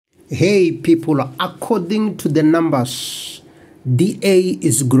Hey people, according to the numbers, DA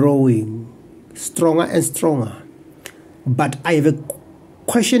is growing stronger and stronger. But I have a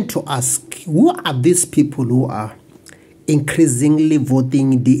question to ask. Who are these people who are increasingly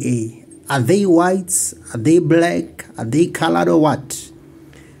voting DA? Are they whites? Are they black? Are they colored or what?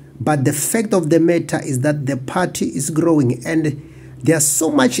 But the fact of the matter is that the party is growing, and they are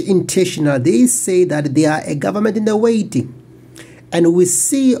so much intentional. They say that they are a government in the waiting. And we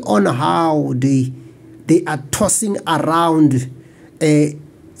see on how they are tossing around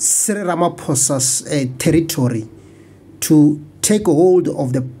Cyril Ramaphosa's territory to take hold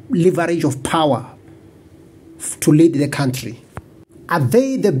of the leverage of power to lead the country. Are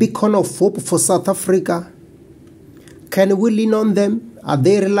they the beacon of hope for South Africa? Can we lean on them? Are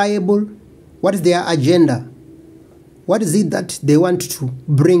they reliable? What is their agenda? What is it that they want to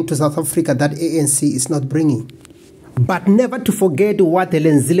bring to South Africa that ANC is not bringing? But never to forget what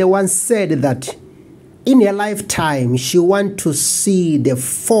Hellen Zille once said, that in her lifetime she wants to see the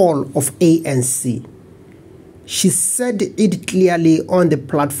fall of ANC. She said it clearly on the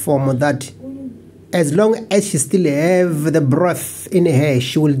platform that as long as she still have the breath in her,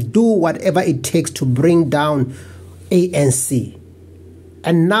 she will do whatever it takes to bring down ANC.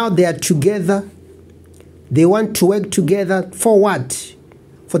 And now they are together. They want to work together for what?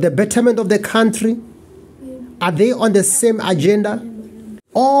 For the betterment of the country? Are they on the same agenda?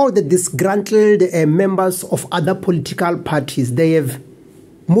 All the disgruntled members of other political parties, they have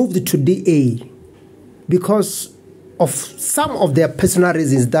moved to DA because of some of their personal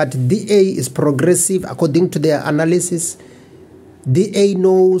reasons, that DA is progressive according to their analysis. DA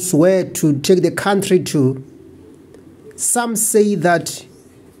knows where to take the country to. Some say that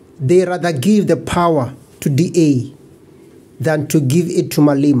they rather give the power to DA than to give it to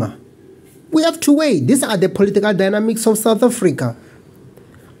Malema. We have to wait. These are the political dynamics of South Africa.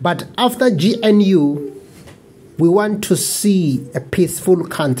 But after GNU, we want to see a peaceful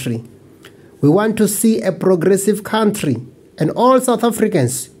country. We want to see a progressive country. And all South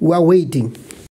Africans who are waiting.